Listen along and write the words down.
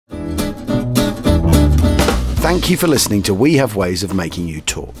Thank you for listening to We Have Ways of Making You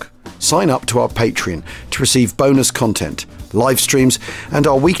Talk. Sign up to our Patreon to receive bonus content, live streams, and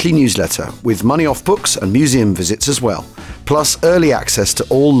our weekly newsletter with money off books and museum visits as well, plus early access to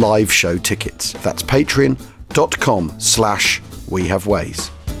all live show tickets. That's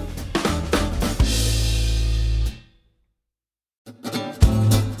patreon.com/wehaveways.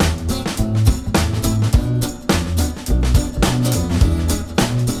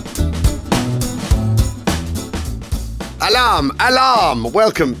 Alarm!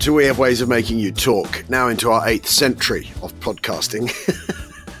 Welcome to We Have Ways of Making You Talk, now into our 8th century of podcasting.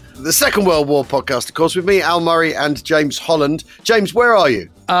 The Second World War podcast, of course, with me, Al Murray, and James Holland. James, where are you?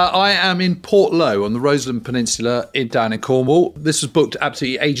 I am in Port Lowe on the Roseland Peninsula down in Cornwall. This was booked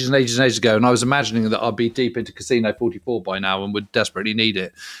absolutely ages and ages and ages ago, and I was imagining that I'd be deep into Casino 44 by now and would desperately need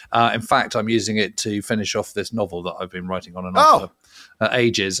it. In fact, I'm using it to finish off this novel that I've been writing on and off for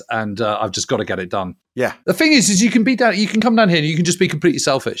ages, and I've just got to get it done. Yeah. The thing is you can come down here and you can just be completely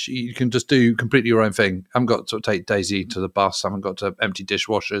selfish. You can just do completely your own thing. I haven't got to take Daisy to the bus. I haven't got to empty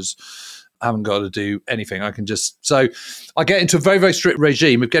dishwashers. I haven't got to do anything. So I get into a very, very strict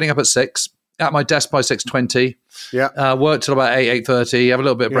regime of getting up at 6, at my desk by 6:20. Yeah. Work till about 8:30, have a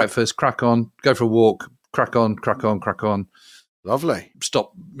little bit of breakfast, crack on, go for a walk, crack on. Lovely.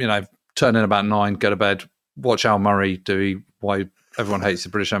 Stop, turn in about 9, go to bed, watch Al Murray do why everyone hates the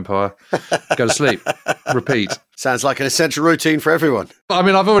British Empire, go to sleep, repeat. Sounds like an essential routine for everyone. I've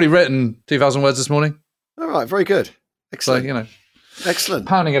already written 2,000 words this morning. All right, very good. Excellent. So, excellent.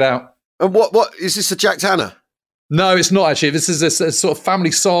 Pounding it out. And what is this, a Jack Tanner? No, it's not actually. This is a sort of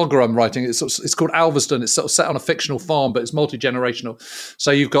family saga I'm writing. It's called Alveston. It's sort of set on a fictional farm, but it's multi-generational.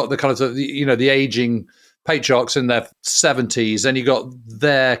 So you've got the kind of the aging patriarchs in their 70s, and you've got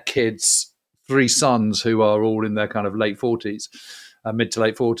their kids, 3 sons who are all in their kind of late 40s. Mid to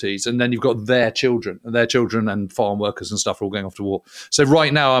late 40s, and then you've got their children and farm workers and stuff are all going off to war. So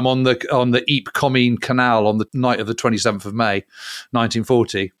right now I'm on the Ypres Commune Canal on the night of the 27th of May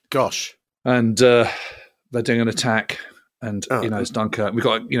 1940. Gosh. And they're doing an attack, and it's Dunkirk. We've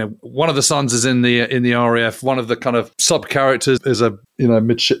got one of the sons is in the RAF, one of the kind of sub characters is a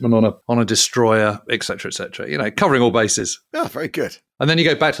midshipman on a destroyer, etc., covering all bases. Oh, very good. And then you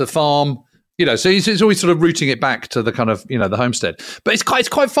go back to the farm. So it's always sort of rooting it back to the kind of, the homestead. But it's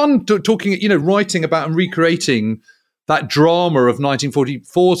quite fun talking, writing about and recreating that drama of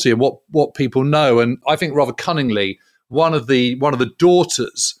 1940 and what people know. And I think rather cunningly, one of the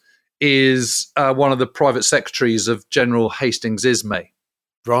daughters is one of the private secretaries of General Hastings Ismay.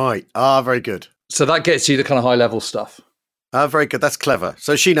 Right. Ah, very good. So that gets you the kind of high level stuff. Ah, very good. That's clever.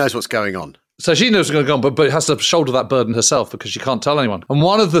 So she knows what's going on. So she knows what's going on, but has to shoulder that burden herself because she can't tell anyone. And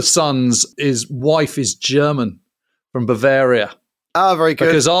one of the sons' wife is German from Bavaria. Ah, very good.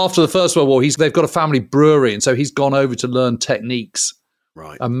 Because after the First World War, they've got a family brewery, and so he's gone over to learn techniques.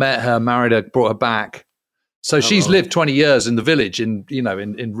 Right. And met her, married her, brought her back. So she's lived 20 years in the village in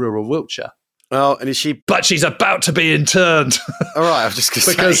rural Wiltshire. Well, and is she? But she's about to be interned. All right, I was just going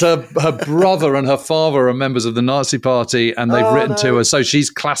to say. Because her brother and her father are members of the Nazi Party, and they've written to her. So she's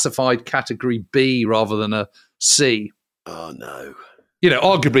classified category B rather than a C. Oh, no.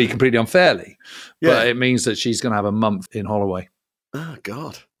 Arguably completely unfairly. Yeah. But it means that she's going to have a month in Holloway. Oh,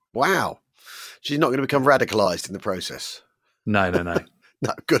 God. Wow. She's not going to become radicalised in the process. No. No,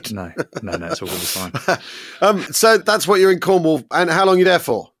 good. No, it's all going to be fine. So that's what you're in Cornwall. And how long are you there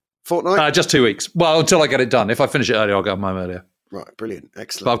for? Fortnight? Just 2 weeks. Well, until I get it done. If I finish it earlier, I'll go home earlier. Right, brilliant.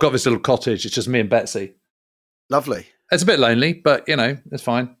 Excellent. But I've got this little cottage. It's just me and Betsy. Lovely. It's a bit lonely, but, it's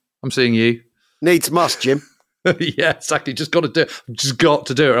fine. I'm seeing you. Needs must, Jim. Yeah, exactly. Just got to do it. Just got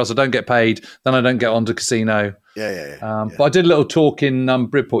to do it, or else I don't get paid. Then I don't get onto Casino. Yeah. But I did a little talk in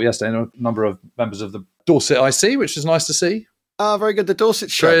Bridport yesterday, and a number of members of the Dorset IC, which was nice to see. Ah, very good. The Dorset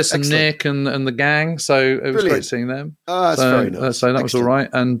show. Chris and Nick and the gang. So it was great seeing them. Ah, that's very nice. So that was all right.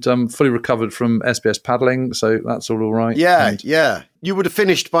 And fully recovered from SBS paddling. So that's all right. Yeah. You would have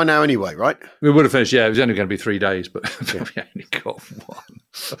finished by now anyway, right? We would have finished, yeah. It was only going to be 3 days, but we only got one.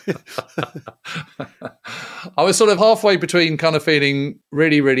 I was sort of halfway between kind of feeling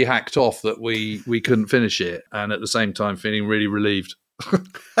really, really hacked off that we couldn't finish it, and at the same time feeling really relieved.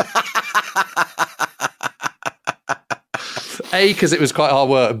 A, because it was quite hard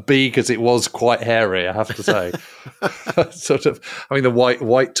work, and B, because it was quite hairy, I have to say. The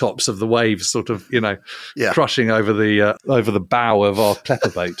white tops of the waves sort of, crushing over the bow of our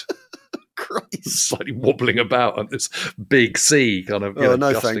klepper boat. Christ. Slightly wobbling about on this big sea, kind of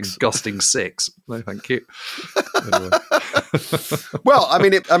thanks. gusting 6. No, thank you. Anyway. Well,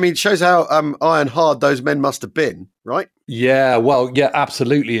 it shows how iron hard those men must have been, right? Yeah, well, yeah,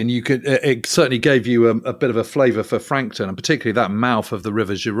 absolutely. And you could, it certainly gave you a bit of a flavour for Frankton, and particularly that mouth of the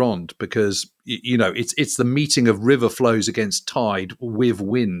River Gironde, because, it's the meeting of river flows against tide with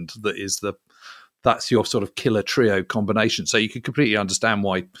wind that's your sort of killer trio combination. So you could completely understand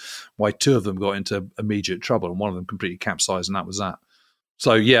why two of them got into immediate trouble and one of them completely capsized, and that was that.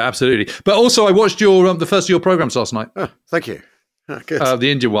 So yeah, absolutely. But also, I watched the first of your programs last night. Oh, thank you. Oh, good.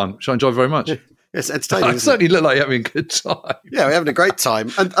 The India one, which I enjoyed very much. Yeah. It's entertaining. I certainly look like you're having a good time. Yeah, we're having a great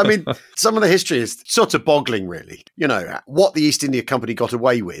time. And some of the history is sort of boggling, really. What the East India Company got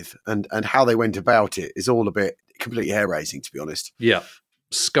away with and how they went about it is all a bit completely hair-raising, to be honest. Yeah,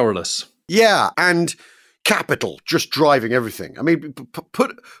 scurrilous. Yeah, and capital just driving everything.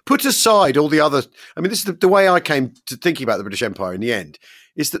 Put aside all the other. This is the way I came to thinking about the British Empire in the end.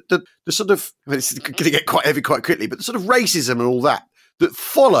 Is that the sort of? This is going to get quite heavy quite quickly, but the sort of racism and all that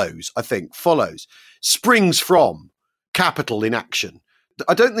follows, springs from capital in action.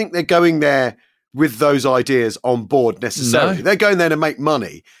 I don't think they're going there with those ideas on board necessarily. No. They're going there to make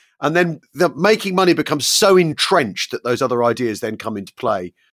money, and then the making money becomes so entrenched that those other ideas then come into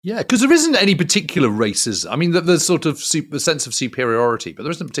play. Yeah, because there isn't any particular racism. There's sort of the sense of superiority, but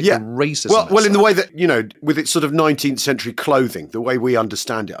there isn't particular racism. Well, in the way that, with its sort of 19th century clothing, the way we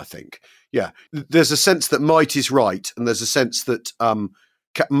understand it, I think. Yeah, there's a sense that might is right, and there's a sense that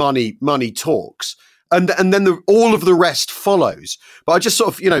money talks, and then all of the rest follows. But I just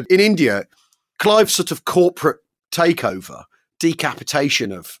sort of, in India, Clive's sort of corporate takeover,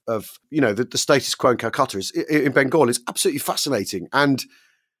 decapitation of the status quo in Calcutta in Bengal is absolutely fascinating, and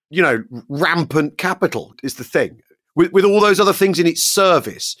rampant capital is the thing with all those other things in its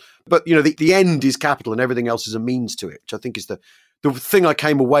service. But the end is capital, and everything else is a means to it, which I think is the thing I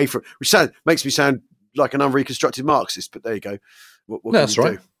came away from, which makes me sound like an unreconstructed Marxist, but there you go. What that's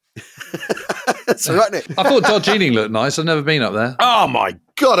right. That's right, isn't it? I thought Darjeeling looked nice. I've never been up there. Oh my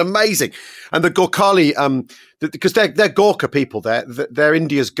God, amazing. And the Gorkhali, because they're Gorkha people, they're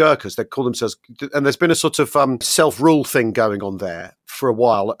India's Gurkhas, they call themselves, and there's been a sort of self-rule thing going on there for a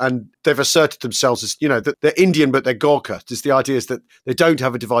while, and they've asserted themselves as, that they're Indian, but they're Gorkha. Just the idea is that they don't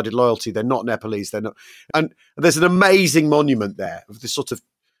have a divided loyalty, they're not Nepalese, they're not, and there's an amazing monument there of this sort of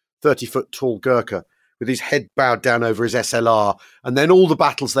 30-foot tall Gurkha with his head bowed down over his SLR, and then all the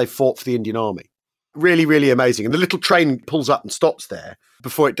battles they fought for the Indian army. Really, really amazing. And the little train pulls up and stops there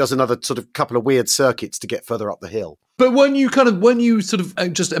before it does another sort of couple of weird circuits to get further up the hill. But when you sort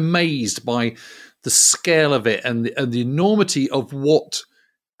of just amazed by the scale of it and the enormity of what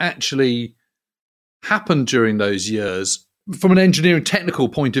actually happened during those years from an engineering technical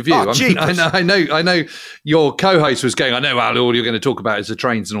point of view. I know your co-host was going, I know all you're going to talk about is the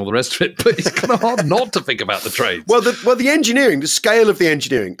trains and all the rest of it, but it's kind of hard not to think about the trains. Well, the engineering, the scale of the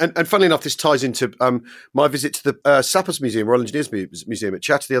engineering, and funnily enough, this ties into my visit to the Sappers Museum, Royal Engineers Museum at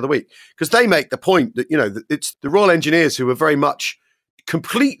Chatter the other week, because they make the point that, that it's the Royal Engineers who are very much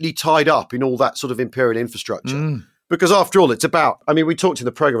completely tied up in all that sort of imperial infrastructure. Mm. Because after all, it's about, we talked in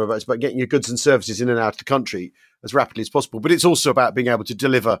the programme about it's about getting your goods and services in and out of the country as rapidly as possible, but it's also about being able to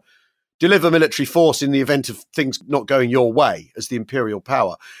deliver military force in the event of things not going your way as the imperial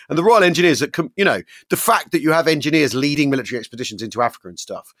power. And the Royal Engineers, the fact that you have engineers leading military expeditions into Africa and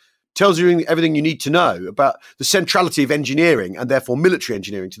stuff tells you everything you need to know about the centrality of engineering and therefore military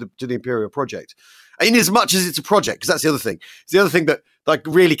engineering to the imperial project. In as much as it's a project, because that's the other thing. The other thing that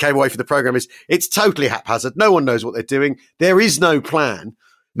really came away from the programme is it's totally haphazard. No one knows what they're doing. There is no plan.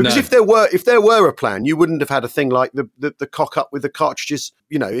 Because if there were a plan, you wouldn't have had a thing like the cock up with the cartridges,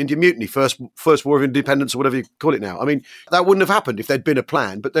 Indian Mutiny, first War of Independence or whatever you call it now. That wouldn't have happened if there'd been a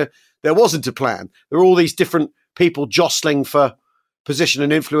plan, but there wasn't a plan. There were all these different people jostling for position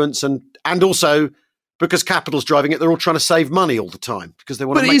and influence, and also because capital's driving it, they're all trying to save money all the time because they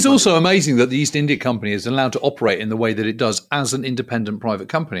want to make money. But it is also amazing that the East India Company is allowed to operate in the way that it does as an independent private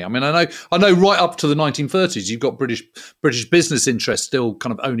company. I know right up to the 1930s, you've got British business interests still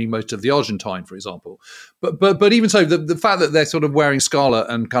kind of owning most of the Argentine, for example. But even so, the fact that they're sort of wearing scarlet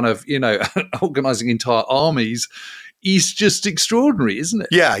and kind of, organising entire armies is just extraordinary, isn't it?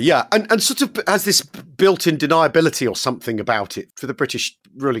 Yeah. And sort of has this built-in deniability or something about it for the British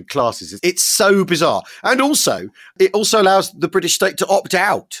ruling classes. It's so bizarre. And it also allows the British state to opt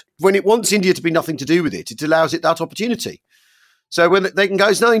out. When it wants India to be nothing to do with it, it allows it that opportunity. So when they can go,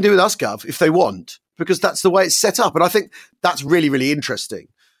 it's nothing to do with us, Gov, if they want, because that's the way it's set up. And I think that's really, really interesting.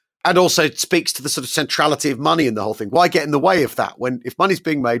 And also it speaks to the sort of centrality of money in the whole thing. Why get in the way of that? When if money's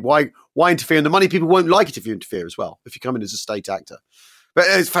being made, why interfere? And the money people won't like it if you interfere as well, if you come in as a state actor. But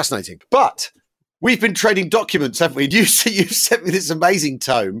it's fascinating. But we've been trading documents, haven't we? You sent me this amazing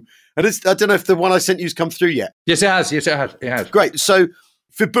tome. And I don't know if the one I sent you has come through yet. Yes, it has. It has. Great. So,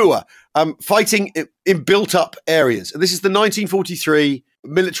 Fibua, fighting in built-up areas. And this is the 1943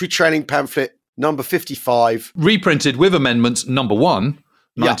 military training pamphlet, number 55. Reprinted with amendments, number 1,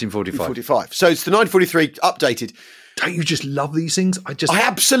 1945. 1945. So it's the 1943 updated. Don't you just love these things? I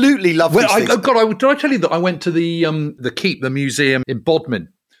absolutely love these things. Did I tell you that I went to the Keep, the museum in Bodmin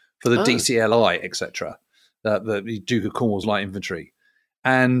for the DCLI, etc., the Duke of Cornwall's Light Infantry.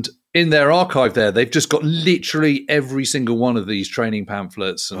 And in their archive there, they've just got literally every single one of these training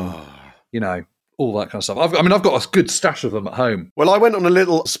pamphlets and, all that kind of stuff. I've got a good stash of them at home. Well, I went on a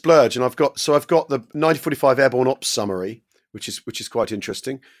little splurge and I've got the 1945 Airborne Ops Summary, which is quite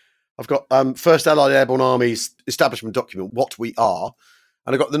interesting. I've got First Allied Airborne Army's establishment document, What We Are,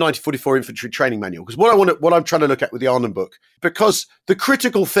 and I've got the 1944 Infantry Training Manual. Because what I'm trying to look at with the Arnhem book, because the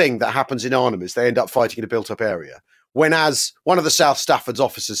critical thing that happens in Arnhem is they end up fighting in a built-up area. When, as one of the South Stafford's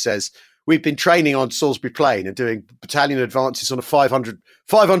officers says, we've been training on Salisbury Plain and doing battalion advances on a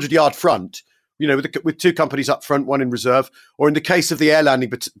 500-yard front, with 2 companies up front, 1 in reserve, or in the case of the air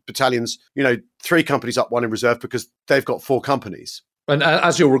landing battalions, 3 companies up, 1 in reserve because they've got 4 companies. And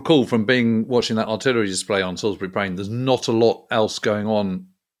as you'll recall from watching that artillery display on Salisbury Plain, there's not a lot else going on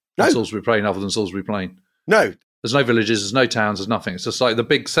Salisbury Plain other than Salisbury Plain. No. There's no villages, there's no towns, there's nothing. It's just like the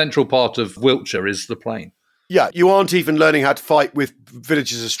big central part of Wiltshire is the plain. Yeah, you aren't even learning how to fight with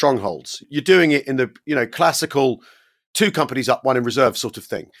villages as strongholds. You're doing it in the classical 2 companies up, 1 in reserve sort of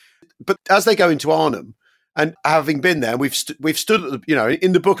thing. But as they go into Arnhem, and having been there, we've stood at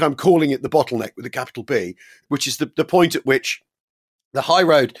in the book I'm calling it the bottleneck with a capital B, which is the point at which the high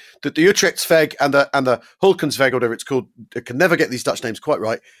road that the Utrechtsweg and the Hulkensweg, whatever it's called, I can never get these Dutch names quite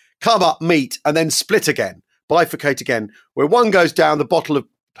right, come up, meet, and then split again, bifurcate again, where one goes down the bottle of.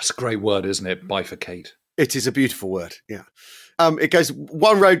 That's a great word, isn't it? Bifurcate. It is a beautiful word, yeah.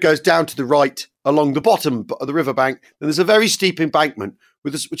 One road goes down to the right along the bottom of the riverbank. Then there's a very steep embankment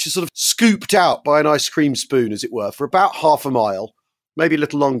which is sort of scooped out by an ice cream spoon, as it were, for about half a mile, maybe a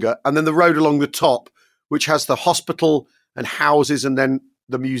little longer. And then the road along the top, which has the hospital and houses and then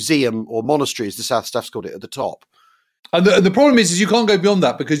the museum or monastery, as the South Staff's called it, at the top. And the problem is you can't go beyond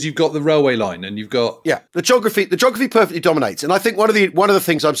that because you've got the railway line and you've got the geography perfectly dominates. And I think one of the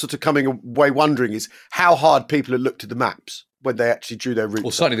things I'm sort of coming away wondering is how hard people had looked at the maps when they actually drew their routes.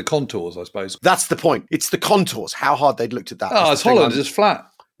 Or certainly the contours, I suppose. That's the point. It's the contours, how hard they'd looked at that. Oh, it's Holland, it's flat.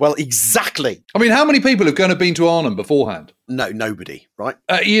 Well, exactly. I mean, how many people have been to Arnhem beforehand? No, nobody, right?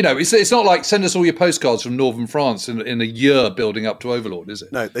 It's not like send us all your postcards from northern France in a year building up to Overlord, is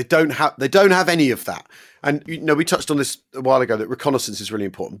it? No, they don't have any of that. And we touched on this a while ago that reconnaissance is really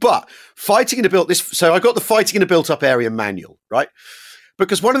important. But fighting in a so I got the fighting in a built-up area manual, right?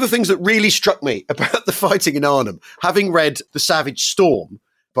 Because one of the things that really struck me about the fighting in Arnhem, having read The Savage Storm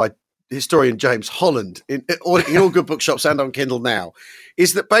by historian James Holland in all good bookshops and on Kindle now,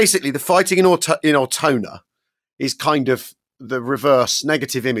 is that basically the fighting in Ortona is kind of the reverse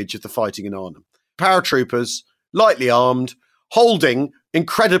negative image of the fighting in Arnhem. Paratroopers, lightly armed, holding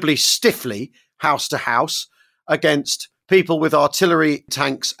incredibly stiffly house to house against people with artillery,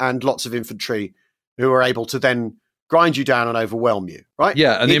 tanks and lots of infantry who are able to then grind you down and overwhelm you, right?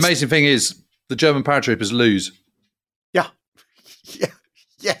 Yeah, and the amazing thing is the German paratroopers lose. Yeah.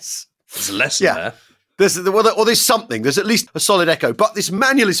 Yes. There's a lesson there. There's something. There's at least a solid echo. But this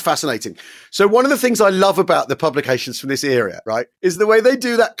manual is fascinating. So one of the things I love about the publications from this era, right, is the way they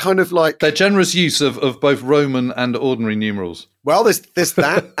do that kind of like... Their generous use of both Roman and ordinary numerals. Well, there's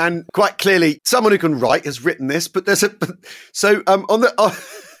that. And quite clearly, someone who can write has written this. But there's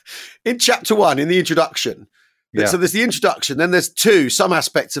in chapter 1, in the introduction... Yeah. So there's the introduction, then there's some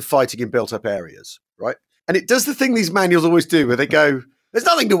aspects of fighting in built-up areas, right? And it does the thing these manuals always do where they go, there's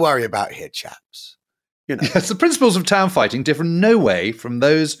nothing to worry about here, chaps. Yes, the principles of town fighting differ in no way from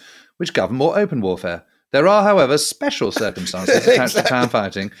those which govern more open warfare. There are, however, special circumstances attached to town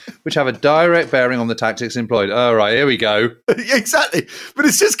fighting which have a direct bearing on the tactics employed. All right, here we go. Exactly. But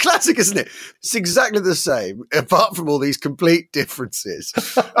it's just classic, isn't it? It's exactly the same, apart from all these complete differences.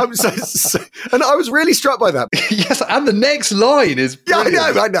 And I was really struck by that. Yes, and the next line is brilliant.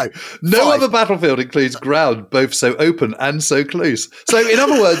 Yeah, I know. No other battlefield includes ground both so open and so close. So, in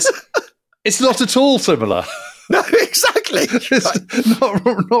other words, it's not at all similar. No, exactly. Not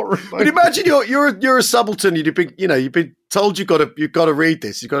remote. But imagine you're a subaltern. You've been told you've got to read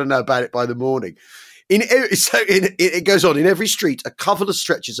this. You've got to know about it by the morning. It goes on in every street. A coverless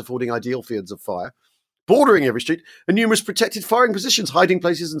stretches affording ideal fields of fire. bordering every street are numerous protected firing positions, hiding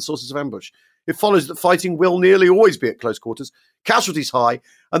places and sources of ambush. It follows that fighting will nearly always be at close quarters, casualties high,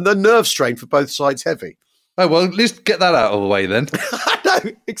 and the nerve strain for both sides heavy. Oh, well, let's get that out of the way then. No,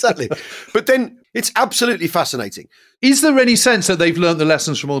 exactly. But then it's absolutely fascinating. Is there any sense that they've learned the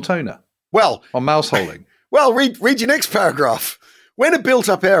lessons from Altona Well, on mouse holding? Well, read your next paragraph. When a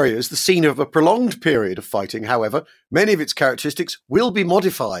built-up area is the scene of a prolonged period of fighting, however, many of its characteristics will be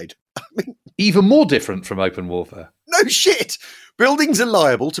modified. I mean, even more different from open warfare. No shit! Buildings are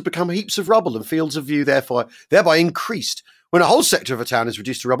liable to become heaps of rubble and fields of view thereby increased. When a whole sector of a town is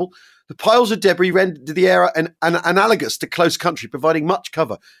reduced to rubble, the piles of debris render the area analogous to close country, providing much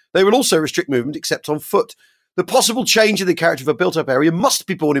cover. They will also restrict movement except on foot. The possible change in the character of a built-up area must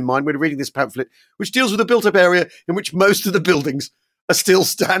be borne in mind when reading this pamphlet, which deals with a built-up area in which most of the buildings are still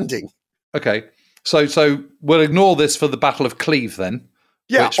standing. Okay, so we'll ignore this for the Battle of Cleve then.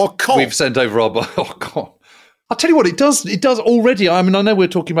 Yeah, or Col. We've sent over our... Oh, God. I'll tell you what, it does already... I mean, I know we're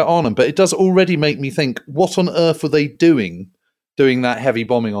talking about Arnhem, but it does already make me think, what on earth were they doing that heavy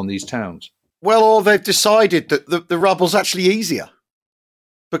bombing on these towns? Well, or they've decided that the rubble's actually easier.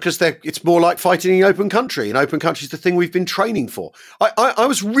 Because it's more like fighting in open country, and open country is the thing we've been training for. I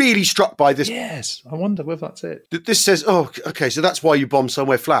was really struck by this. Yes, I wonder whether that's it. This says, oh, okay, so that's why you bomb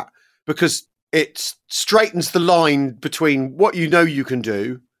somewhere flat, because it straightens the line between what you know you can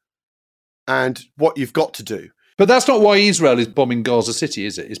do and what you've got to do. But that's not why Israel is bombing Gaza City,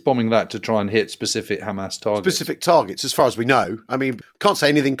 is it? It's bombing that to try and hit specific Hamas targets. Specific targets, as far as we know. I mean, can't say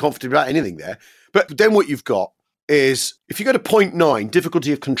anything confident about anything there. But then what you've got is, if you go to point 9,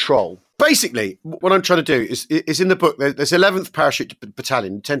 difficulty of control, basically what I'm trying to do is in the book, there's 11th Parachute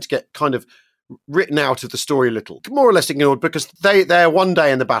Battalion, who tend to get kind of written out of the story a little, more or less ignored, because they're one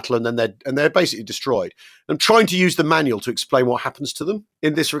day in the battle and then they're basically destroyed. I'm trying to use the manual to explain what happens to them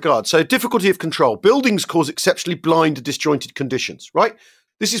in this regard. So difficulty of control. Buildings cause exceptionally blind and disjointed conditions, right?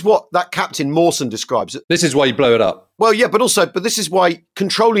 This is what that Captain Mawson describes. This is why you blow it up. Well, yeah, but this is why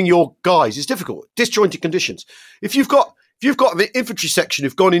controlling your guys is difficult. Disjointed conditions. If you've got the infantry section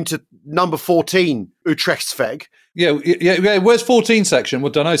who've gone into number 14 Utrechtsweg. Yeah. Where's 14 section?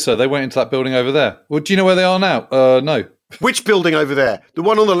 Well, don't know, sir. They went into that building over there. Well, do you know where they are now? No. Which building over there? The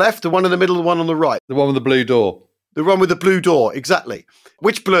one on the left, the one in the middle, the one on the right? The one with the blue door. The one with the blue door, exactly.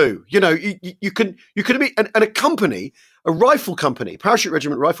 Which blue? You know, you can be, and a company, a rifle company, Parachute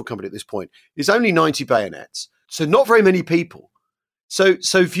Regiment Rifle Company at this point, is only 90 bayonets. So not very many people. So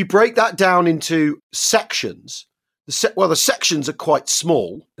if you break that down into sections, the sections are quite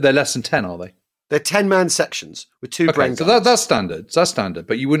small. They're less than 10, are they? They're 10-man sections with 2 brain guns. So that's standard. That's standard.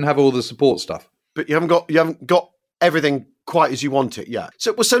 But you wouldn't have all the support stuff. But you haven't got everything quite as you want it. Yeah.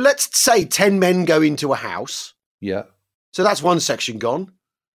 So let's say 10 men go into a house. Yeah. So that's one section gone.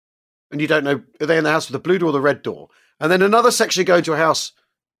 And you don't know, are they in the house with the blue door or the red door? And then another section go into a house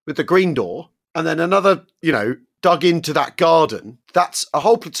with the green door. And then another, dug into that garden. That's a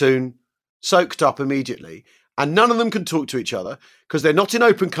whole platoon soaked up immediately. And none of them can talk to each other because they're not in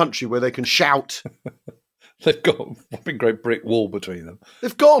open country where they can shout. They've got a whopping great brick wall between them.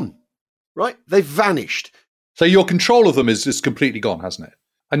 They've gone, right? They've vanished. So your control of them is completely gone, hasn't it?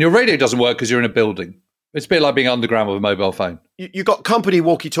 And your radio doesn't work because you're in a building. It's a bit like being underground with a mobile phone. You've got company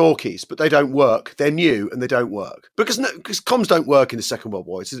walkie-talkies, but they don't work. They're new and they don't work. Because comms don't work in the Second World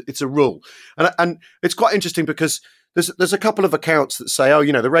War. It's a rule. And it's quite interesting because there's a couple of accounts that say,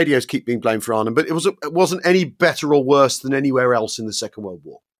 the radios keep being blamed for Arnhem, but it wasn't any better or worse than anywhere else in the Second World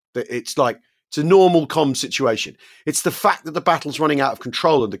War. It's like, it's a normal comm situation. It's the fact that the battle's running out of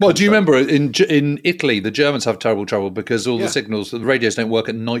control. And do you remember in Italy, the Germans have terrible trouble because all the signals, the radios don't work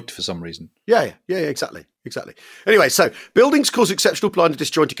at night for some reason. Yeah, exactly. Anyway, so buildings cause exceptional blind and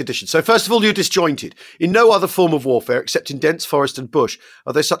disjointed conditions. So first of all, you're disjointed. In no other form of warfare, except in dense forest and bush,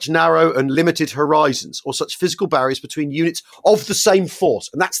 are there such narrow and limited horizons or such physical barriers between units of the same force.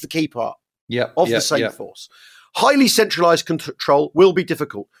 And that's the key part. The same force. Highly centralized control will be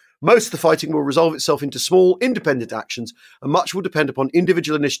difficult. Most of the fighting will resolve itself into small, independent actions, and much will depend upon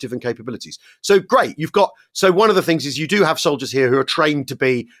individual initiative and capabilities. So great, so one of the things is you do have soldiers here who are trained to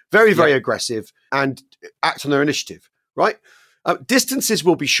be very, very aggressive and act on their initiative, right? Distances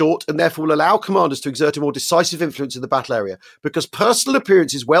will be short and therefore will allow commanders to exert a more decisive influence in the battle area because personal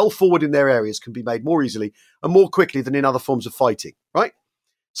appearances well forward in their areas can be made more easily and more quickly than in other forms of fighting, right?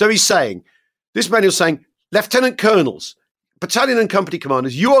 So this manual's saying, lieutenant colonels, battalion and company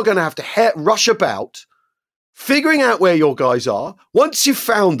commanders, you are going to have to rush about figuring out where your guys are. Once you've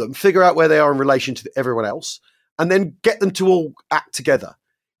found them, figure out where they are in relation to everyone else, and then get them to all act together.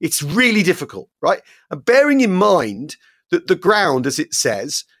 It's really difficult, right? And bearing in mind that the ground, as it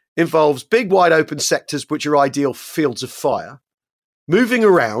says, involves big, wide open sectors, which are ideal fields of fire. Moving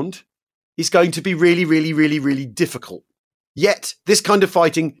around is going to be really, really, really, really difficult. Yet, this kind of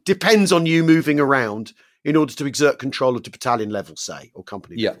fighting depends on you moving around in order to exert control at the battalion level, say, or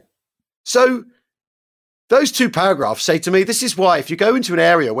company level. So, those two paragraphs say to me, this is why if you go into an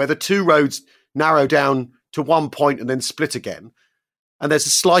area where the two roads narrow down to one point and then split again, and there's a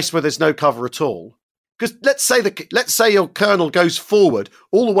slice where there's no cover at all, because let's say your colonel goes forward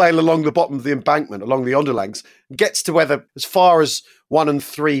all the way along the bottom of the embankment, along the underlangs, and gets to as far as 1 and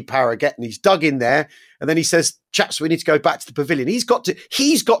 3 para get, and he's dug in there, and then he says, chaps, we need to go back to the pavilion. He's got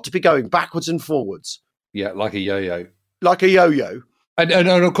to be going backwards and forwards. Yeah, like a yo-yo. Like a yo-yo. And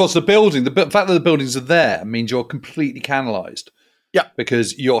of course, the fact that the buildings are there means you're completely canalised. Yeah.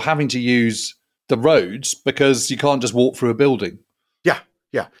 Because you're having to use the roads because you can't just walk through a building.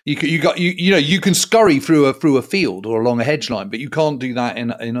 Yeah. You can scurry through a field or along a hedge line, but you can't do that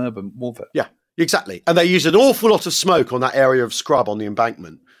in urban warfare. Yeah, exactly. And they use an awful lot of smoke on that area of scrub on the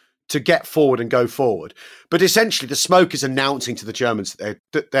embankment to get forward and go forward. But essentially, the smoke is announcing to the Germans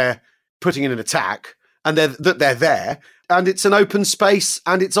that they're putting in an attack and that they're there, and it's an open space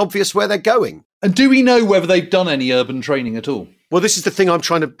and it's obvious where they're going. And do we know whether they've done any urban training at all? Well, this is the thing I'm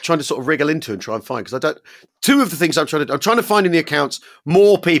trying to sort of wriggle into and try and find, because I don't. Two of the things I'm trying to find in the accounts,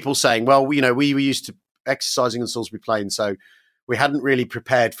 more people saying, well, we were used to exercising on Salisbury Plain, so we hadn't really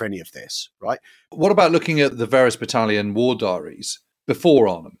prepared for any of this, right? What about looking at the various battalion war diaries before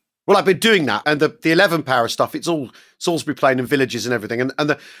Arnhem? Well, I've been doing that, and the 11 para stuff, it's all Salisbury Plain and villages and everything, and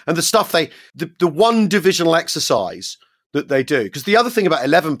the stuff the one divisional exercise that they do, because the other thing about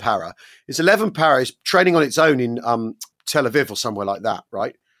 11 para is training on its own in Tel Aviv or somewhere like that,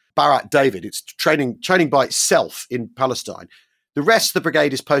 right? Barat David, it's training by itself in Palestine. The rest of the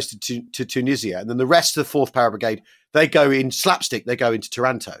brigade is posted to Tunisia, and then the rest of the 4th Para Brigade, they go in slapstick, they go into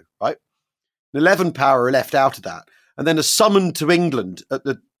Taranto, right? And 11 Para are left out of that, and then are summoned to England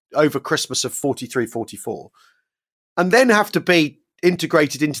over Christmas of 43-44, and then have to be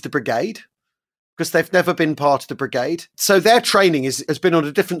integrated into the brigade, because they've never been part of the brigade. So their training has been on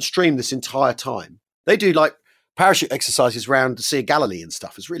a different stream this entire time. They do like parachute exercises around the Sea of Galilee and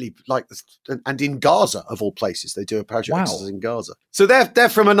stuff. It's really like, and in Gaza of all places, they do a parachute exercise in Gaza. So they're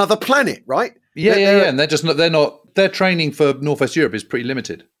from another planet, right? Yeah, and their training for Northwest Europe is pretty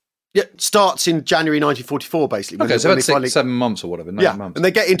limited. Yeah, starts in January 1944, basically. Okay, so that's 7 months or whatever. 9 months. And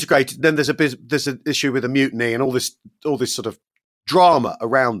they get integrated. Then there's an issue with a mutiny and all this sort of drama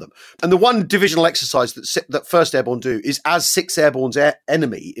around them. And the one divisional exercise that 1st Airborne do is as 6th Airborne's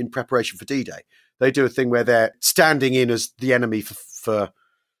enemy in preparation for D-Day. They do a thing where they're standing in as the enemy for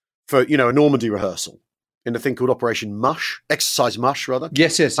a Normandy rehearsal in a thing called Operation Mush, Exercise Mush, rather.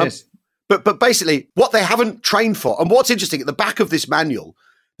 Yes. But basically, what they haven't trained for, and what's interesting, at the back of this manual,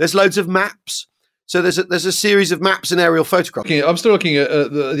 there's loads of maps. So there's a series of maps and aerial photographs. I'm still looking at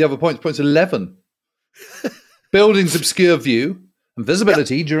the other points. Points 11. Buildings obscure view and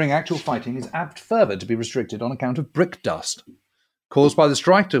visibility during actual fighting is apt further to be restricted on account of brick dust caused by the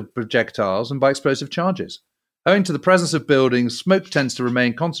strike of projectiles and by explosive charges. Owing to the presence of buildings, smoke tends to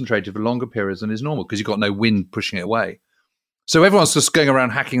remain concentrated for longer periods than is normal because you've got no wind pushing it away. So everyone's just going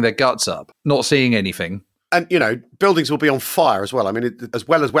around hacking their guts up, not seeing anything. And, buildings will be on fire as well. I mean, as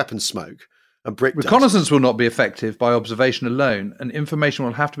well as weapons smoke and brick dust. Reconnaissance will not be effective by observation alone, and information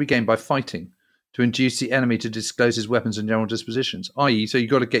will have to be gained by fighting to induce the enemy to disclose his weapons and general dispositions. I.e., so you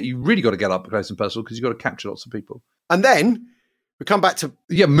really got to get up close and personal because you've got to capture lots of people. And then we come back to...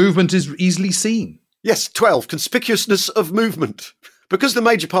 Yeah, movement is easily seen. Yes, 12, conspicuousness of movement. Because the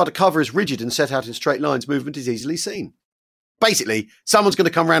major part of cover is rigid and set out in straight lines, movement is easily seen. Basically, someone's going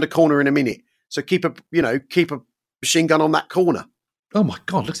to come around a corner in a minute. So keep a machine gun on that corner. Oh my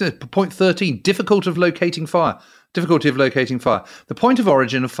God, look at this. Point 13, difficulty of locating fire. The point of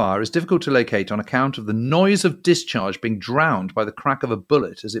origin of fire is difficult to locate on account of the noise of discharge being drowned by the crack of a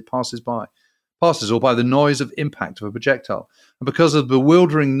bullet as it passes or by the noise of impact of a projectile, and because of the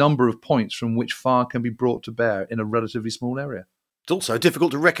bewildering number of points from which fire can be brought to bear in a relatively small area. It's also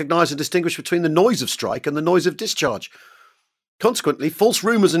difficult to recognise and distinguish between the noise of strike and the noise of discharge. Consequently, false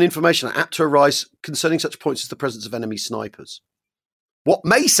rumours and information are apt to arise concerning such points as the presence of enemy snipers. What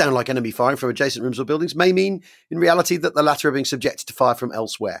may sound like enemy firing from adjacent rooms or buildings may mean, in reality, that the latter are being subjected to fire from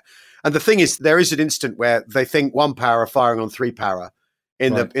elsewhere. And the thing is, there is an instant where they think 1 para are firing on 3 para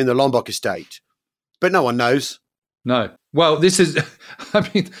in the Lombok estate, but no one knows. No. Well, this is,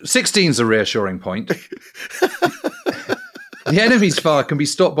 16's a reassuring point. The enemy's fire can be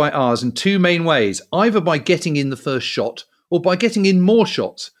stopped by ours in 2 main ways, either by getting in the first shot or by getting in more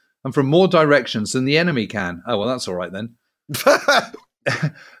shots and from more directions than the enemy can. Oh, well, that's all right then.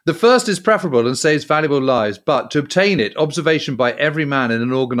 The first is preferable and saves valuable lives, but to obtain it, observation by every man in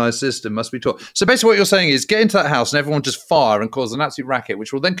an organised system must be taught. So basically what you're saying is get into that house and everyone just fire and cause an absolute racket,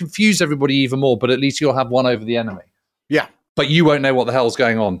 which will then confuse everybody even more, but at least you'll have one over the enemy. Yeah. But you won't know what the hell's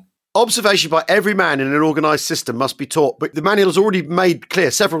going on. Observation by every man in an organised system must be taught, but the manual has already made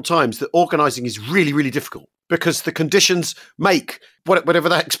clear several times that organising is really, really difficult because the conditions make, whatever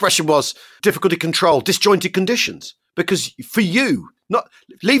that expression was, difficulty control, disjointed conditions. Because for you, not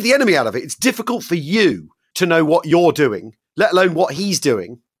leave the enemy out of it, it's difficult for you to know what you're doing, let alone what he's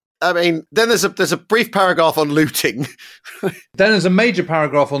doing. I mean, then there's a brief paragraph on looting. Then there's a major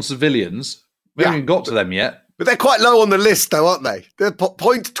paragraph on civilians. We haven't even got to them yet. But they're quite low on the list, though, aren't they?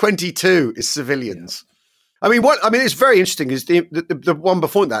 Point 22 is civilians. Yeah. I mean, it's very interesting. Is the one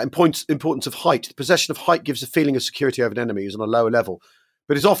before that importance of height? The possession of height gives a feeling of security over an enemy who's on a lower level,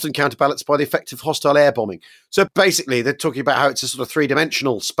 but is often counterbalanced by the effect of hostile air bombing. So basically, they're talking about how it's a sort of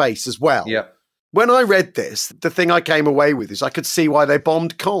three-dimensional space as well. Yeah. When I read this, the thing I came away with is I could see why they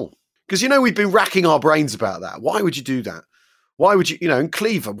bombed Caen. Because, we've been racking our brains about that. Why would you do that? Why would you, in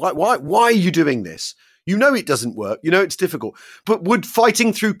Cleaver, why are you doing this? It doesn't work. It's difficult. But would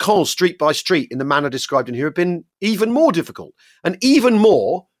fighting through Caen street by street in the manner described in here have been even more difficult and even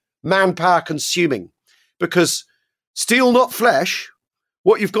more manpower consuming? Because steel, not flesh,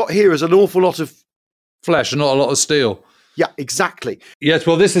 what you've got here is an awful lot of flesh and not a lot of steel. Yeah, exactly. Yes,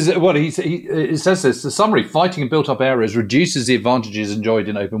 well, this is what he says this. The summary, fighting in built-up areas reduces the advantages enjoyed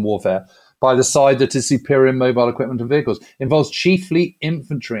in open warfare by the side that is superior in mobile equipment and vehicles. Involves chiefly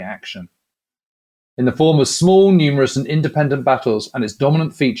infantry action in the form of small, numerous and independent battles, and its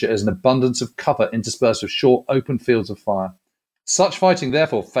dominant feature is an abundance of cover interspersed with short, open fields of fire. Such fighting,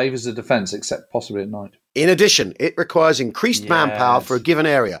 therefore, favours the defence, except possibly at night. In addition, it requires increased manpower for a given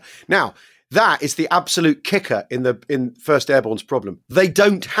area. Now, that is the absolute kicker in 1st Airborne's problem. They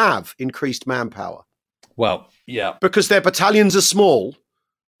don't have increased manpower. Well, yeah. Because their battalions are small,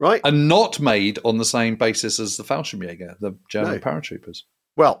 right? And not made on the same basis as the Fallschirmjäger, the German paratroopers.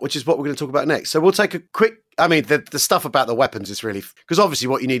 Well, which is what we're going to talk about next. So we'll take a quick... I mean, the stuff about the weapons is really... Because obviously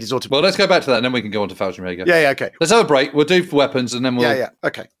what you need is... Well, let's go back to that and then we can go on to Fallschirmjäger. Yeah, okay. Let's have a break. We'll do weapons and then we'll... Yeah,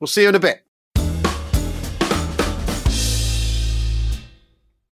 okay. We'll see you in a bit.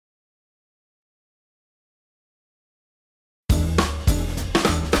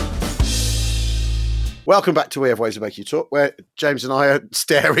 Welcome back to We Have Ways of Making You Talk, where James and I are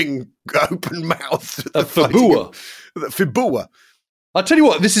staring open-mouthed at the Fibua. I'll tell you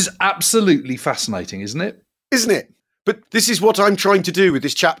what, this is absolutely fascinating, isn't it? Isn't it? But this is what I'm trying to do with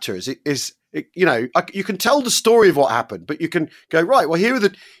this chapter. You can tell the story of what happened, but you can go, right, well,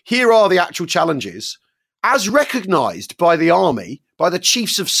 here are the actual challenges, as recognised by the army, by the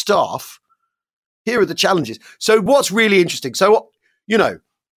chiefs of staff. Here are the challenges. So what's really interesting? So, the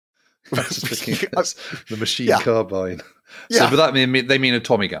machine carbine. Yeah. So, but they mean a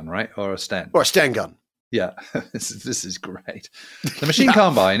Tommy gun, right, or a Sten? Or a Sten gun. Yeah, this is great. The machine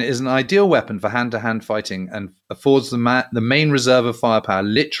carbine is an ideal weapon for hand-to-hand fighting and affords the main reserve of firepower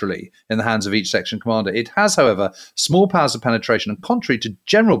literally in the hands of each section commander. It has, however, small powers of penetration and, contrary to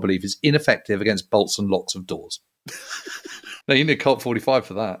general belief, is ineffective against bolts and locks of doors. No, you need a Colt 45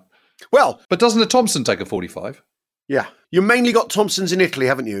 for that. Well, but doesn't a Thompson take a 45? Yeah. You've mainly got Thompsons in Italy,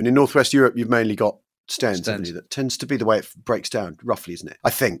 haven't you? And in Northwest Europe, you've mainly got Stens. That tends to be the way it breaks down, roughly, isn't it? I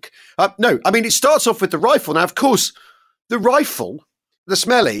think. No, I mean, it starts off with the rifle. Now, of course, the rifle, the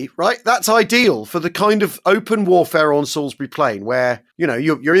Smelly, right? That's ideal for the kind of open warfare on Salisbury Plain where,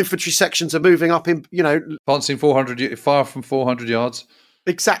 your infantry sections are moving up in, Advancing far from 400 yards.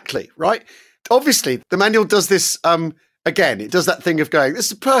 Exactly, right? Obviously, the manual does this, again, it does that thing of going,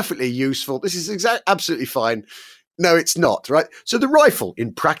 this is perfectly useful. This is absolutely fine. No, it's not, right? So the rifle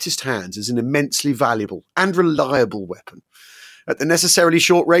in practiced hands is an immensely valuable and reliable weapon. At the necessarily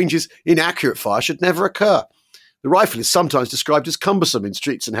short ranges, inaccurate fire should never occur. The rifle is sometimes described as cumbersome in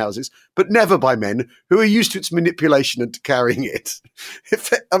streets and houses, but never by men who are used to its manipulation and to carrying it.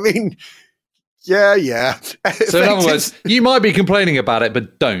 Yeah. So in other words, you might be complaining about it,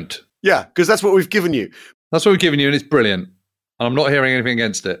 but don't. Yeah, because that's what we've given you. That's what we've given you, and it's brilliant. And I'm not hearing anything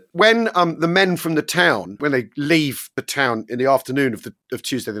against it. When the men from the town, when they leave the town in the afternoon of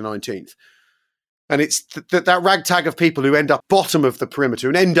Tuesday the 19th, and it's that ragtag of people who end up bottom of the perimeter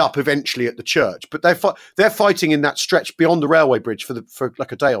and end up eventually at the church, but they're fighting in that stretch beyond the railway bridge for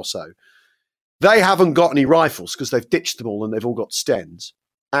like a day or so. They haven't got any rifles because they've ditched them all and they've all got Stens.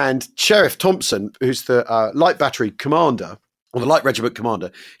 And Sheriff Thompson, who's the light battery commander, or the light regiment commander,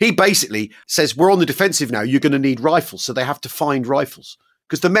 he basically says, we're on the defensive now, you're going to need rifles. So they have to find rifles.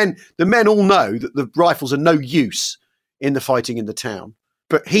 Because the men all know that the rifles are no use in the fighting in the town.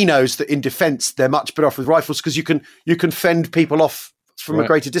 But he knows that in defence, they're much better off with rifles because you can fend people off from a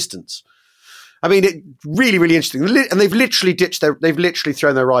greater distance. I mean, it really, really interesting. And they've literally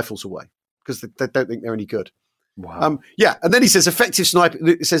thrown their rifles away because they don't think they're any good. Wow. And then he says effective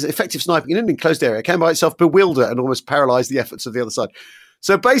sniping in an enclosed area can by itself bewilder and almost paralyse the efforts of the other side.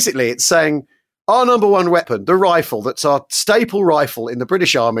 So basically, it's saying our number one weapon, the rifle, that's our staple rifle in the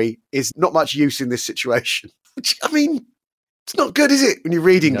British Army, is not much use in this situation. Which, I mean, it's not good, is it, when you're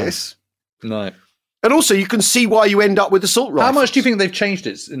reading this? No. And also, you can see why you end up with assault rifles. How much do you think they've changed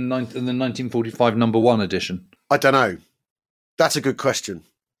it in the 1945 number one edition? I don't know. That's a good question.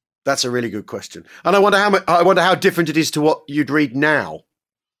 That's a really good question. And I wonder how different it is to what you'd read now,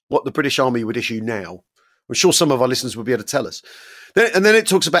 what the British Army would issue now. I'm sure some of our listeners will be able to tell us. And then it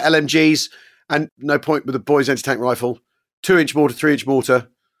talks about LMGs and no point with the boys anti-tank rifle, 2-inch mortar, 3-inch mortar.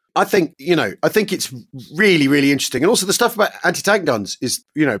 I think it's really, really interesting. And also the stuff about anti-tank guns is,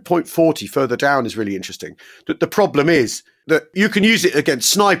 .40 further down is really interesting. The problem is that you can use it against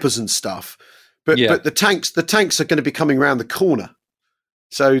snipers and stuff, but the tanks are going to be coming around the corner.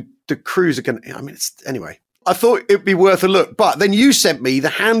 So the crews are going to, anyway, I thought it'd be worth a look. But then you sent me the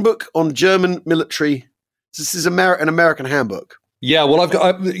handbook on German military. This is an American handbook. Yeah, well, I've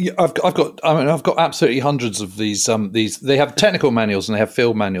got absolutely hundreds of these. They have technical manuals and they have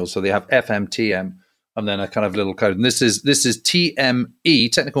field manuals. So they have FM, TM, and then a kind of little code. And this is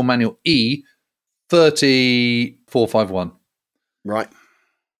TME, technical manual E 3451. Right.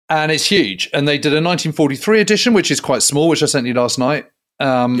 And it's huge. And they did a 1943 edition, which is quite small, which I sent you last night.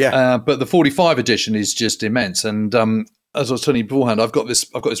 But the 45 edition is just immense. And as I was telling you beforehand, I've got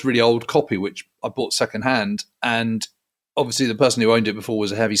this really old copy which I bought secondhand, and obviously the person who owned it before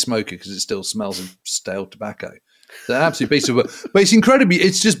was a heavy smoker because it still smells of stale tobacco. So absolute beast of work. But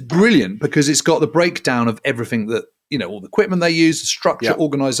it's just brilliant because it's got the breakdown of everything that, all the equipment they use, the structure,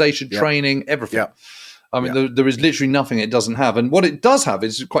 organisation, training, everything. Yeah. I mean, there is literally nothing it doesn't have. And what it does have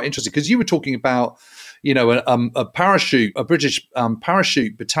is quite interesting because you were talking about, a British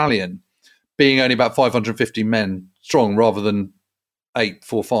parachute battalion being only about 550 men strong rather than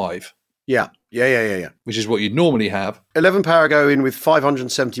 845. Yeah. Which is what you'd normally have. 11 para go in with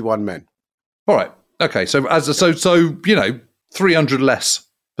 571 men. All right. Okay. So 300 less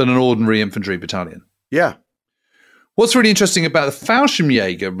than an ordinary infantry battalion. Yeah. What's really interesting about the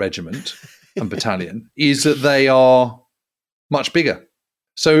Fallschirmjäger regiment and battalion is that they are much bigger.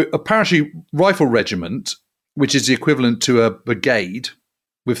 So a parachute rifle regiment, which is the equivalent to a brigade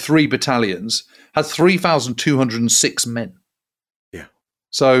with 3 battalions, has 3,206 men. Yeah.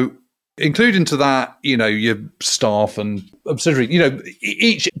 So include into that, your staff and auxiliary,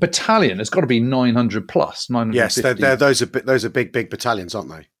 each battalion has got to be 900 plus, 950. Yes, those are big battalions, aren't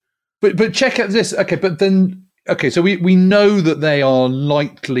they? But check out this. Okay, so we know that they are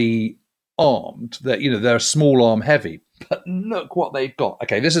lightly armed, that, they're small arm heavy. But look what they've got.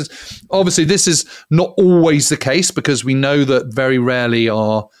 Okay, this is not always the case because we know that very rarely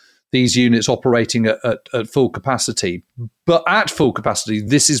are these units operating at full capacity. But at full capacity,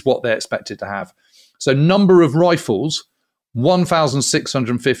 this is what they're expected to have. So number of rifles,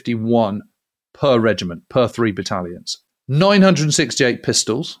 1,651 per regiment, per 3 battalions. 968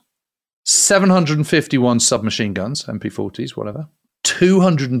 pistols, 751 submachine guns, MP40s, whatever.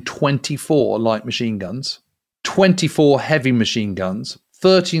 224 light machine guns. 24 heavy machine guns,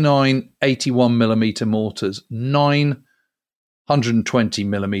 39 81mm mortars, 9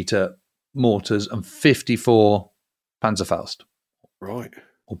 120mm mortars, and 54 Panzerfaust. Right.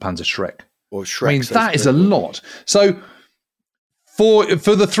 Or Panzerschreck. Or Schreck. I mean, that is a lot. So for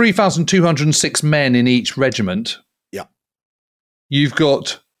the 3,206 men in each regiment, you've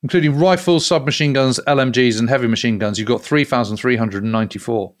got, including rifles, submachine guns, LMGs, and heavy machine guns, you've got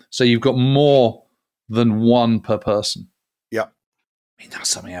 3,394. So you've got more than 1 per person. Yeah. I mean, that's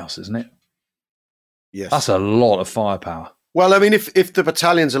something else, isn't it? Yes. That's a lot of firepower. Well, I mean, if the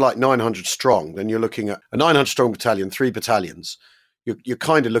battalions are like 900 strong, then you're looking at a 900 strong battalion, 3 battalions. You're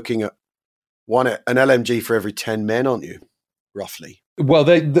kind of looking at an LMG for every 10 men, aren't you? Roughly. Well,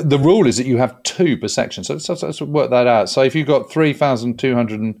 the rule is that you have 2 per section. So let's work that out. So if you've got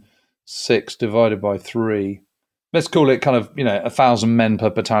 3,206 divided by 3, let's call it kind of, 1,000 men per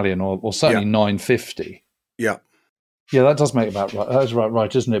battalion, or certainly 950. Yeah. Yeah, that does make about right. That's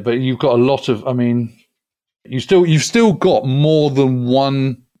right, isn't it? But you've got a lot of, you've still got more than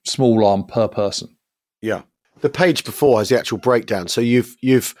 1 small arm per person. Yeah. The page before has the actual breakdown. So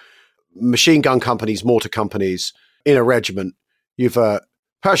you've machine gun companies, mortar companies in a regiment. You've a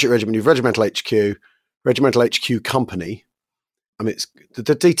parachute regiment, you've regimental HQ company. I mean, it's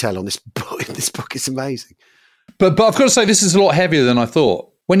the detail on this book is amazing. But I've got to say, this is a lot heavier than I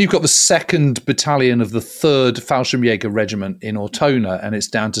thought. When you've got the 2nd Battalion of the 3rd Fallschirmjäger Regiment in Ortona and it's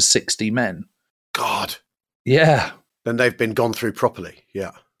down to 60 men. God. Yeah. Then they've been gone through properly.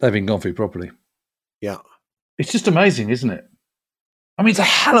 Yeah. They've been gone through properly. Yeah. It's just amazing, isn't it? I mean, it's a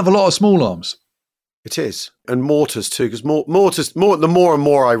hell of a lot of small arms. It is. And mortars too, because mortars, the more and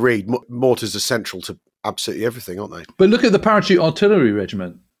more I read, mortars are central to absolutely everything, aren't they? But look at the Parachute Artillery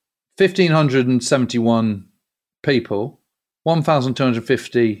Regiment. 1,571 people,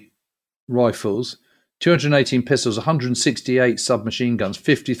 1,250 rifles, 218 pistols, 168 submachine guns,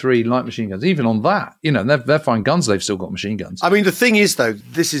 53 light machine guns. Even on that, they're fine guns. They've still got machine guns. I mean, the thing is, though,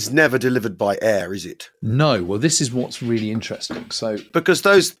 this is never delivered by air, is it? No. Well, this is what's really interesting. So, because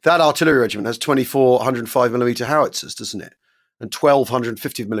that artillery regiment has 24 105mm howitzers, doesn't it? And 12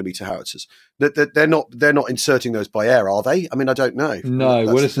 150mm howitzers. They're not inserting those by air, are they? I mean, I don't know. No.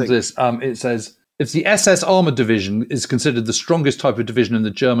 Well, listen to this. It says, if the SS Armored Division is considered the strongest type of division in the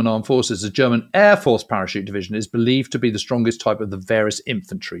German Armed Forces, the German Air Force Parachute Division is believed to be the strongest type of the various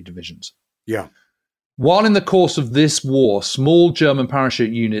infantry divisions. Yeah. While in the course of this war, small German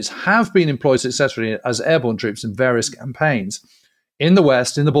parachute units have been employed successfully as airborne troops in various campaigns. In the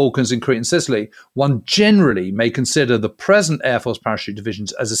West, in the Balkans, in Crete and Sicily, one generally may consider the present Air Force parachute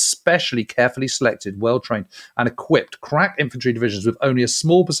divisions as especially carefully selected, well-trained and equipped crack infantry divisions with only a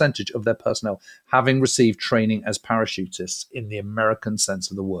small percentage of their personnel having received training as parachutists in the American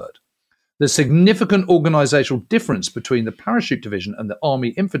sense of the word. The significant organizational difference between the parachute division and the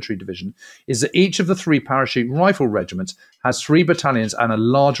Army Infantry Division is that each of the 3 parachute rifle regiments has 3 battalions and a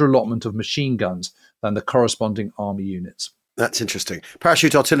larger allotment of machine guns than the corresponding Army units. That's interesting.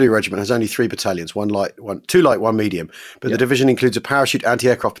 Parachute Artillery Regiment has only 3 battalions, 2 light, 1 medium. But the division includes a parachute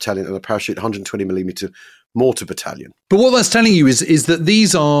anti-aircraft battalion and a parachute 120mm mortar battalion. But what that's telling you is that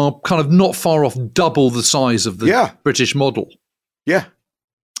these are kind of not far off double the size of the British model. Yeah.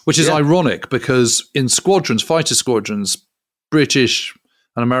 Which is ironic because in squadrons, fighter squadrons, British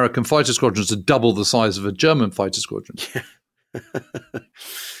and American fighter squadrons are double the size of a German fighter squadron. Yeah.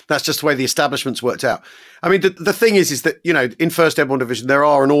 That's just the way the establishment's worked out. I mean, the thing is that, in 1st Airborne Division, there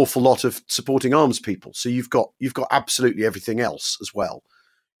are an awful lot of supporting arms people. So you've got absolutely everything else as well.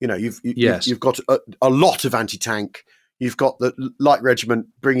 You've got a lot of anti-tank. You've got the light regiment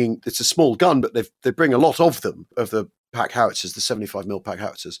it's a small gun, but they bring a lot of them, of the pack howitzers, the 75mm pack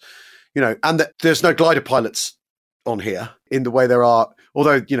howitzers, and there's no glider pilots on here in the way there are,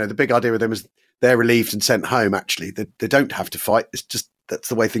 although, the big idea with them is they're relieved and sent home, actually. They don't have to fight. It's just, that's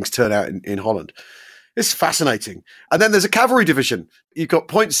the way things turn out in Holland. It's fascinating. And then there's a cavalry division. You've got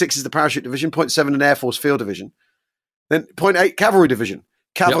 0.6 is the parachute division, 0.7 an Air Force field division. Then 0.8 cavalry division.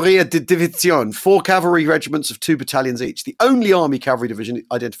 Cavalleria de Division, 4 cavalry regiments of 2 battalions each. The only army cavalry division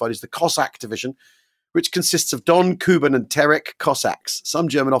identified is the Cossack division, which consists of Don, Kuban and Terek Cossacks, some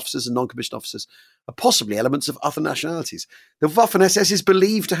German officers and non-commissioned officers, and possibly elements of other nationalities. The Waffen-SS is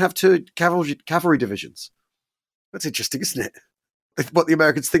believed to have 2 cavalry divisions. That's interesting, isn't it? What the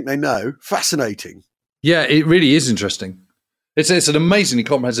Americans think they know. Fascinating. Yeah, it really is interesting. It's an amazingly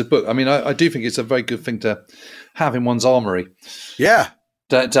comprehensive book. I mean, I do think it's a very good thing to have in one's armoury. Yeah.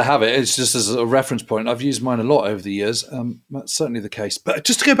 To have it. It's just as a reference point. I've used mine a lot over the years. That's certainly the case. But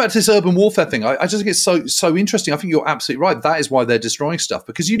just to go back to this urban warfare thing, I just think it's so interesting. I think you're absolutely right. That is why they're destroying stuff.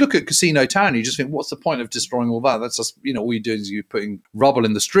 Because you look at Casino Town and you just think, what's the point of destroying all that? That's just, all you're doing is you're putting rubble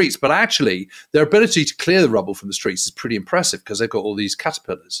in the streets. But actually, their ability to clear the rubble from the streets is pretty impressive because they've got all these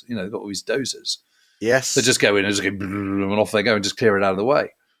caterpillars. They've got all these dozers. Yes. They just go in and just go, and off they go and just clear it out of the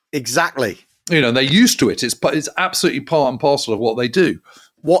way. Exactly. They're used to it. It's absolutely part and parcel of what they do.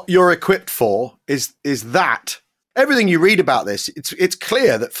 What you're equipped for is that. Everything you read about this, it's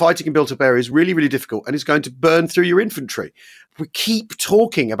clear that fighting in built-up areas is really, really difficult and it's going to burn through your infantry. We keep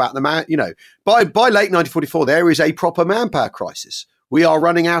talking about the man, by late 1944, there is a proper manpower crisis. We are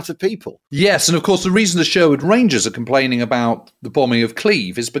running out of people. Yes, and of course the reason the Sherwood Rangers are complaining about the bombing of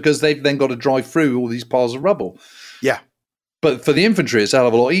Cleve is because they've then got to drive through all these piles of rubble. Yeah. But for the infantry, it's a hell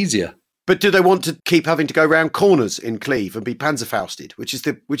of a lot easier. But do they want to keep having to go round corners in Cleve and be panzerfausted, which is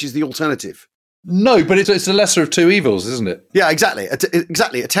the alternative? No, but it's the lesser of two evils, isn't it? Yeah, exactly.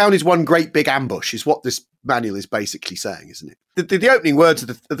 Exactly. A town is one great big ambush, is what this manual is basically saying, isn't it? The opening words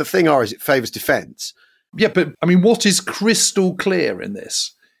of the thing are, is it favours defence. Yeah, but I mean, what is crystal clear in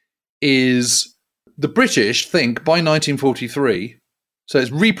this is the British think by 1943, so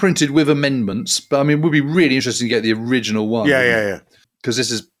it's reprinted with amendments, but I mean, it would be really interesting to get the original one. Yeah. Because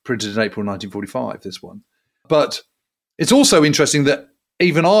this is printed in April 1945, this one. But it's also interesting that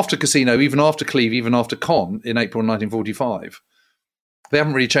even after Casino, even after Cleve, even after Caen in April 1945, They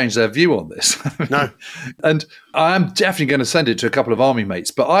haven't really changed their view on this. No. And I am definitely going to send it to a couple of army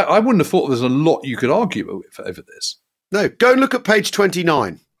mates, but I wouldn't have thought there's a lot you could argue over this. No, go and look at page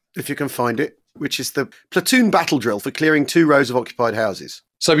 29, if you can find it, which is the platoon battle drill for clearing 2 rows of occupied houses.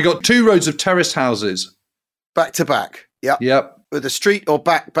 So we got 2 rows of terraced houses. Back to back. Yep. With a street or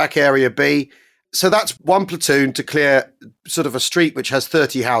back area B. So that's one platoon to clear sort of a street which has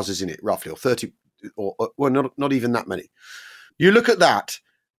 30 houses in it, roughly, or 30, or well, not even that many. You look at that,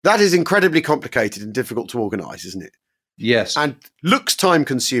 that is incredibly complicated and difficult to organise, isn't it? Yes. And looks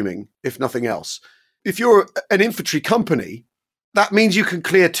time-consuming, if nothing else. If you're an infantry company, that means you can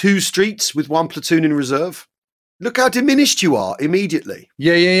clear 2 streets with 1 platoon in reserve. Look how diminished you are immediately.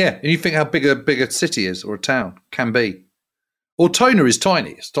 Yeah. And you think how big a city is, or a town can be. Ortona is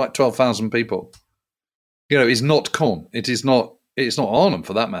tiny. It's like 12,000 people. You know, it's not Caen. It's not Arnhem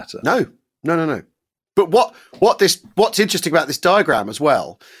for that matter. No. But what's interesting about this diagram as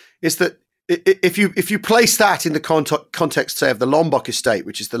well is that if you place that in the context, say, of the Lombok estate,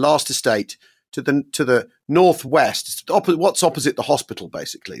 which is the last estate to the northwest, what's opposite the hospital,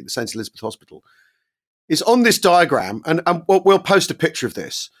 basically, the St. Elizabeth Hospital, is on this diagram, and we'll post a picture of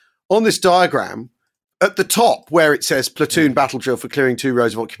this. On this diagram, at the top where it says platoon battle drill for clearing 2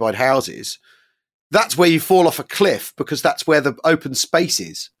 rows of occupied houses, that's where you fall off a cliff because that's where the open space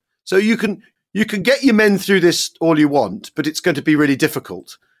is. So you can get your men through this all you want, but it's going to be really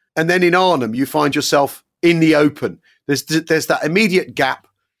difficult. And then in Arnhem, you find yourself in the open. There's that immediate gap.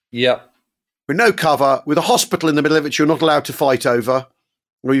 Yeah. With no cover, with a hospital in the middle of it you're not allowed to fight over,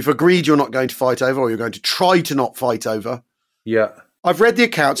 or you've agreed you're not going to fight over, or you're going to try to not fight over. Yeah. I've read the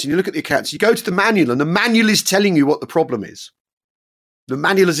accounts, and you look at the accounts, you go to the manual, and the manual is telling you what the problem is. The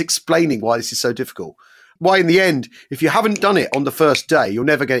manual is explaining why this is so difficult. Why, in the end, if you haven't done it on the first day, you're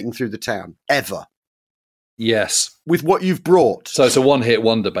never getting through the town, ever. Yes. With what you've brought. So it's a one-hit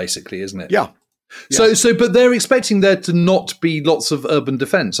wonder, basically, isn't it? Yeah. But they're expecting there to not be lots of urban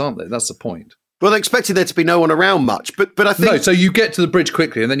defence, aren't they? That's the point. Well, they're expecting there to be no one around much, but I think... No, so you get to the bridge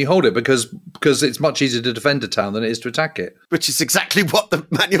quickly and then you hold it because it's much easier to defend a town than it is to attack it. Which is exactly what the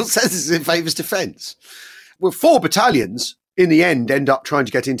manual says is it favours defence. Well, 4 battalions, in the end up trying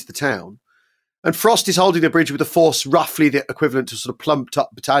to get into the town, and Frost is holding the bridge with a force roughly the equivalent to sort of plumped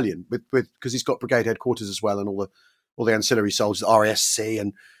up battalion, with because he's got brigade headquarters as well and all the ancillary soldiers, RSC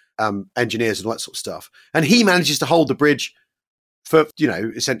and engineers and all that sort of stuff. And he manages to hold the bridge for,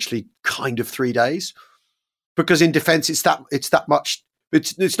 essentially kind of 3 days, because in defence it's that much.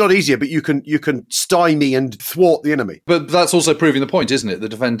 It's not easier, but you can stymie and thwart the enemy. But that's also proving the point, isn't it? The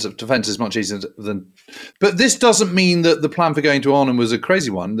defence is much easier than. But this doesn't mean that the plan for going to Arnhem was a crazy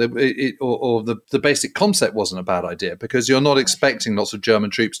one, or the basic concept wasn't a bad idea, because you're not expecting lots of German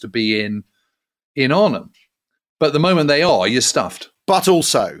troops to be in Arnhem. But the moment they are, you're stuffed. But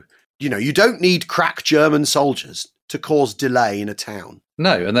also, you don't need crack German soldiers to cause delay in a town.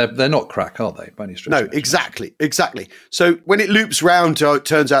 No, and they're not crack, are they? By any stretch. No, exactly. So when it loops round to it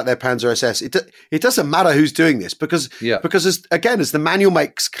turns out they're Panzer SS, it doesn't matter who's doing this because as the manual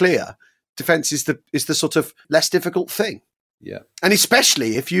makes clear, defence is the sort of less difficult thing. Yeah, and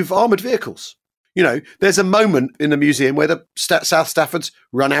especially if you've armoured vehicles. There's a moment in the museum where the South Staffords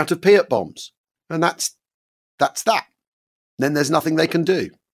run out of Piat bombs, and that's that. Then there's nothing they can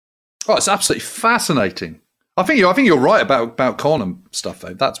do. Oh, it's absolutely fascinating. I think you're right about Arnhem stuff,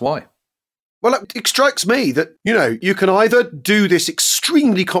 though. That's why. Well, it strikes me that, you can either do this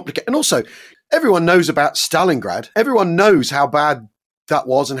extremely complicated, and also everyone knows about Stalingrad. Everyone knows how bad that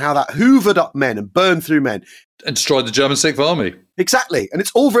was and how that hoovered up men and burned through men. And destroyed the German Sixth Army. Exactly. And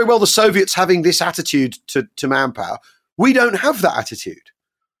it's all very well the Soviets having this attitude to manpower. We don't have that attitude.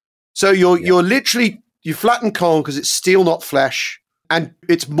 So you're literally, you flatten Caen because it's steel, not flesh. And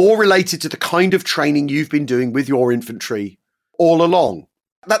it's more related to the kind of training you've been doing with your infantry all along.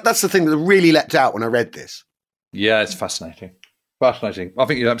 That's the thing that really leapt out when I read this. Yeah, it's fascinating. Fascinating. I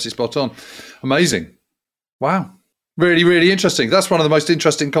think you're absolutely spot on. Amazing. Wow. Really, really interesting. That's one of the most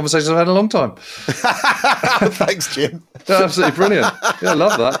interesting conversations I've had in a long time. Thanks, Jim. Absolutely brilliant. Yeah, I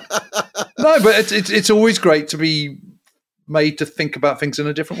love that. No, but it's always great to be made to think about things in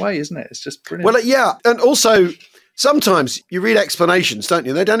a different way, isn't it? It's just brilliant. Well, yeah. And also, sometimes you read explanations, don't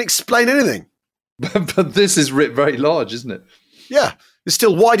you? They don't explain anything. But this is writ very large, isn't it? Yeah. It's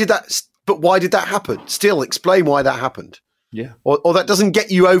still, why did that happen? Still explain why that happened. Yeah. Or that doesn't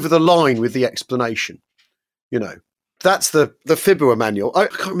get you over the line with the explanation. That's the Fibua manual. I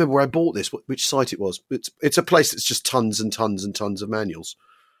can't remember where I bought this, which site it was. It's a place that's just tons and tons and tons of manuals,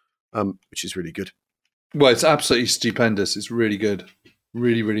 which is really good. Well, it's absolutely stupendous. It's really good.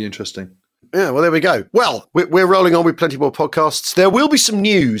 Really, really interesting. Yeah, well, there we go. Well, we're rolling on with plenty more podcasts. There will be some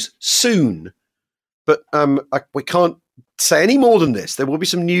news soon, but we can't say any more than this. There will be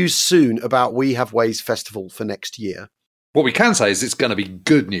some news soon about We Have Ways Festival for next year. What we can say is it's going to be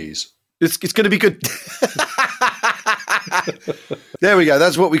good news. It's going to be good. There we go.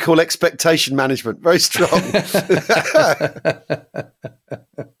 That's what we call expectation management. Very strong.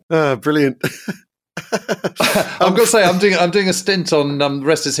 Brilliant. I'm going to say I'm doing a stint on The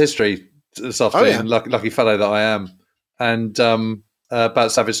Rest is History this afternoon. Lucky fellow that I am, and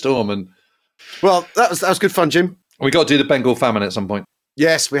about Savage Storm. And well, that was good fun, Jim. We got to do the Bengal famine at some point.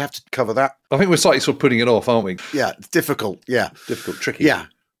 Yes, we have to cover that. I think we're slightly sort of putting it off, aren't we? Yeah, it's difficult. Yeah, difficult, tricky. Yeah.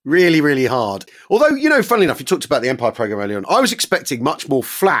 Really, really hard. Although, funnily enough, you talked about the Empire programme earlier on. I was expecting much more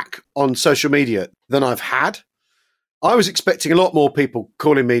flack on social media than I've had. I was expecting a lot more people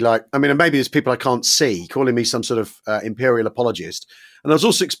calling me and maybe there's people I can't see, calling me some sort of imperial apologist. And I was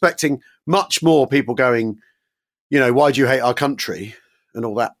also expecting much more people going, why do you hate our country? And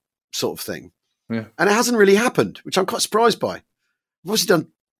all that sort of thing. Yeah. And it hasn't really happened, which I'm quite surprised by. I've obviously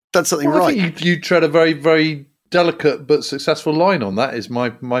done something right. I think you tread a very, very delicate but successful line on that, is my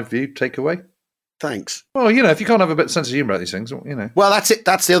view, takeaway. Thanks. Well, if you can't have a bit of sense of humour about these things, Well, that's it.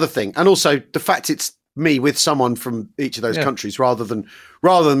 That's the other thing. And also the fact it's me with someone from each of those countries rather than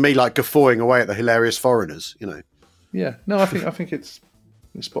me guffawing away at the hilarious foreigners, Yeah. No, I think it's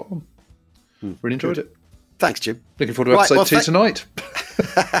spot on. Really enjoyed it. Thanks, Jim. Looking forward to episode 2 tonight.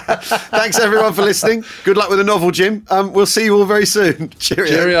 Thanks, everyone, for listening. Good luck with the novel, Jim. We'll see you all very soon.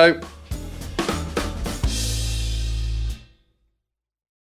 Cheerio. Cheerio.